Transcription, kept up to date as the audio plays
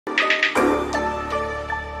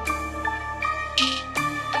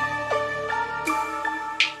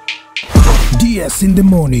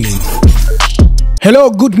DsInTheMornig. Hello,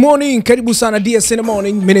 good morning. Karibu sana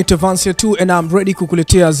DsInTheMornig. Mimi ni Kuja and I'm ready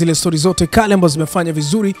kukuletea zile story zote kale ambazo zimefanya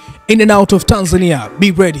vizuri in and out of Tanzania.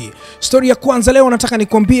 Be ready. Story ya kwanza leo nataka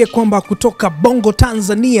nikwambie kwamba kutoka Bongo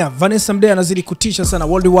Tanzania, Vanessa Mdee anazidi kutisha sana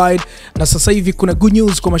worldwide, na sasa hivi kuna good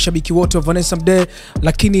news kwa mashabiki wote wa Vanessa Mdee,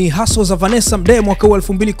 lakini hustle za Vanessa Mdee mwaka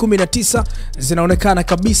 2019 zinaonekana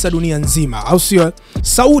kabisa dunia nzima, au sio?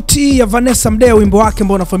 Sauti ya Vanessa Mdee, wimbo wake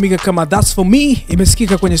ambao unafahamika kama That's For Me,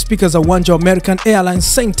 imesikika kwenye speaker za uwanja wa American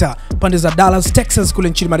Airlines Center pande za Dallas, Texas kule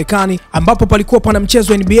nchini Marekani, ambapo palikuwa pana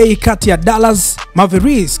mchezo wa NBA kati ya Dallas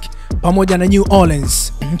Mavericks pamoja na New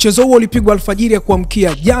Orleans. Mchezo huo ulipigwa alfajiri ya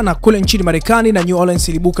kuamkia jana kule nchini Marekani, na New Orleans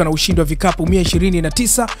ilibuka na ushindi wa vikapu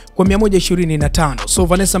 129 kwa 125. So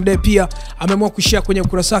Vanessa Mdee pia ameamua kushare kwenye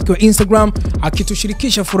ukurasa wake wa Instagram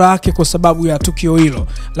akitushirikisha furaha yake kwa sababu ya tukio hilo.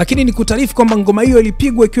 Lakini ni kutaarifu kwamba ngoma hiyo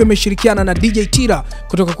ilipigwa ikiwa imeshirikiana na DJ Kila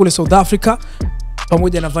kutoka kule South Africa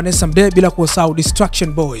pamoja na Vanessa Mdee, bila kusahau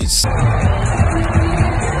Distraction Boys.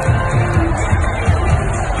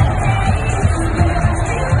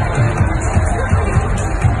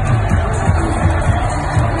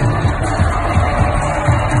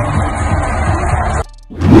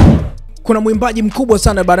 Kuna mwimbaji mkubwa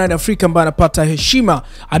sana barani Afrika ambaye anapata heshima,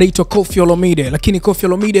 anaitwa Koffi Olomide, lakini Koffi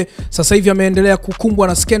Olomide sasa hivi ameendelea kukumbwa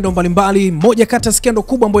na skendo mbalimbali. Moja kati ya skendo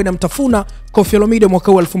kubwa ambayo inamtafuna Koffi Olomide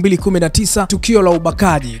mwaka 2019, tukio la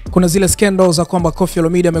ubakaji. Kuna zile skendo za kwamba Koffi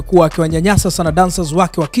Olomide amekuwa akiwanyanyasa sana dancers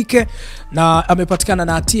wake wa kike, na amepatikana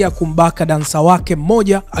na hatia kumbaka dansa wake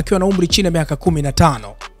mmoja akiwa na umri chini ya miaka 15.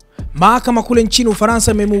 Mahakama kule nchini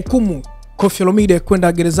Ufaransa imemhukumu Koffi Olomide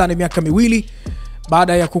kwenda gerezani miaka 2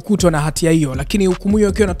 baada ya kukutwa na hatia hiyo, lakini hukumu hiyo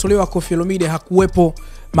ikiwa inatolewa, Koffi Olomide hakuwepo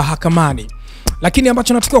mahakamani. Lakini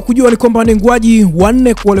ambacho natakiwa kujua ni kwamba wanenguaji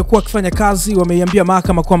 4 walikuwa wakifanya kazi wameiambia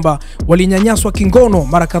mahakama kwamba walinyanyaswa kingono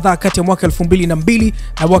mara kadhaa kati ya mwaka 2002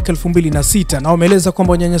 na mwaka 2006, na wameeleza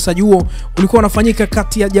kwamba unyanyasaji huo ulikuwa unafanyika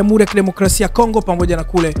kati ya Jamhuri ya Kidemokrasia ya Kongo pamoja na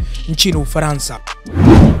kule nchini Ufaransa.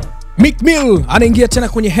 Meek anaingia tena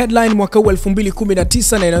kwenye headline mwaka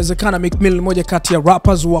 2019, na inawezekana Meek ni moja kati ya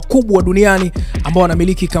rappers wakubwa duniani ambao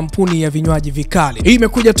wanamiliki kampuni ya vinywaji vikali. Hii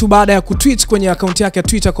imekuja tu baada ya kutweet kwenye account yake ya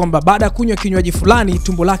Twitter kwamba baada ya kunywa kinywaji fulani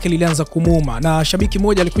tumbo lake lilianza kumuuma, na shabiki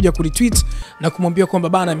mmoja alikuja kuretweet na kumwambia kwamba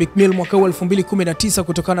bana, Meek mwaka 2019,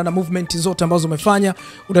 kutokana na movement zote ambazo umefanya,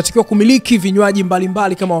 unatakiwa kumiliki vinywaji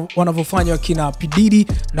mbalimbali kama wanavyofanya wakina P Diddy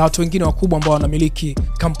na watu wengine wakubwa ambao wanamiliki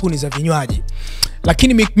kampuni za vinywaji.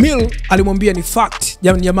 Lakini Meek alimwambia ni fact,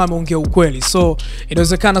 jamaa ameongea ukweli. So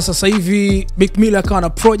inawezekana sasa hivi Meek akawa na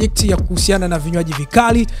project ya kuhusiana na vinywaji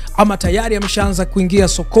vikali, ama tayari ameshaanza kuingia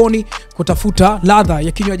sokoni kutafuta ladha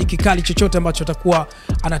ya kinywaji kikali chochote ambacho atakuwa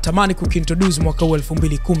anatamani kukintroduce mwaka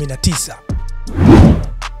 2019.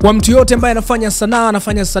 Kwa mtu yote ambaye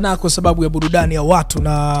anafanya sanaa kwa sababu ya burudani ya watu,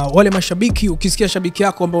 na wale mashabiki, ukisikia shabiki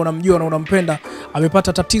yako ambaye unamjua na unampenda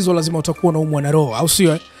amepata tatizo, lazima utakuwa unaumwa na roho, au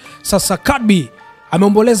sio? Sasa Kadbi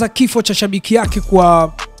ameomboleza kifo cha shabiki yake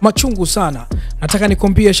kwa machungu sana. Nataka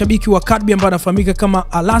nikwambie shabiki wa Kadbi ambaye anafahamika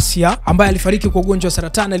kama Alasia, ambaye alifariki kwa ugonjwa wa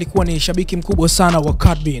saratani, alikuwa ni shabiki mkubwa sana wa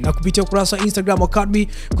Kadbi, na kupitia ukurasa wa Instagram wa Kadbi,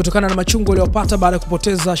 kutokana na machungu aliyopata baada ya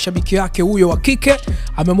kupoteza shabiki yake huyo wa kike,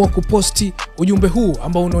 ameamua kuposti ujumbe huu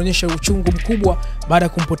ambao unaonyesha uchungu mkubwa baada ya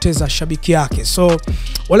kumpoteza shabiki yake. So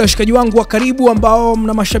wale washikaji wangu wa karibu ambao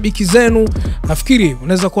mna mashabiki zenu, nafikiri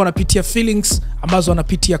unaweza kuwa unapitia feelings ambazo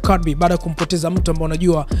anapitia Kadbi baada ya kumpoteza mtu ambaye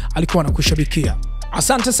unajua alikuwa anakushabikia.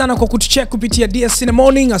 Asante sana kwa kutucheck kupitia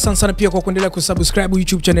DsInTheMornig. Asante sana pia kwa kuendelea kusubscribe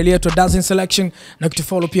YouTube channel yetu ya DsInSelection, na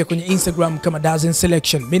kutufollow pia kwenye Instagram kama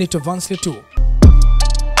DsInSelection. Mimi ni Kuja.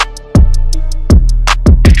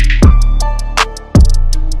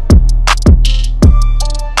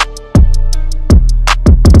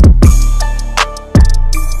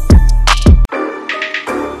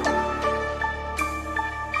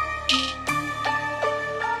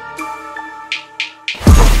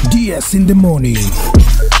 DsInTheMornig.